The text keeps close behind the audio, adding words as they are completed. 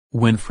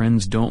when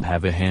friends don't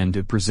have a hand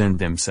to present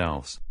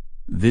themselves.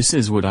 This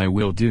is what I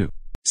will do.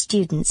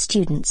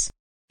 Students.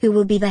 Who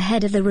will be the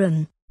head of the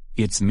room?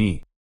 It's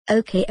me.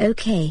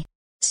 Okay.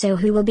 So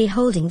who will be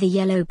holding the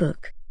yellow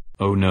book?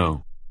 Oh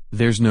no.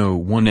 There's no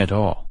one at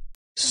all.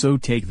 So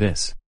take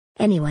this.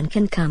 Anyone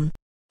can come.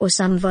 Or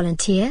some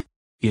volunteer?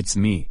 It's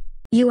me.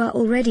 You are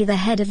already the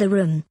head of the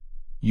room.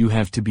 You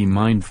have to be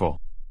mindful.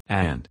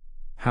 And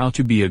how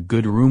to be a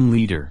good room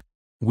leader.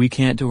 We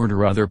can't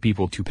order other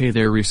people to pay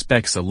their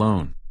respects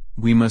alone.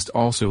 We must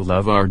also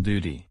love our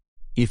duty.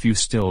 If you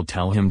still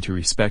tell him to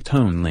respect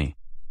only,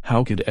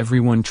 how could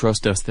everyone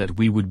trust us that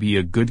we would be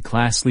a good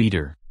class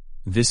leader?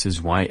 This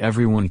is why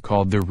everyone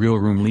called the real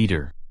room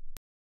leader.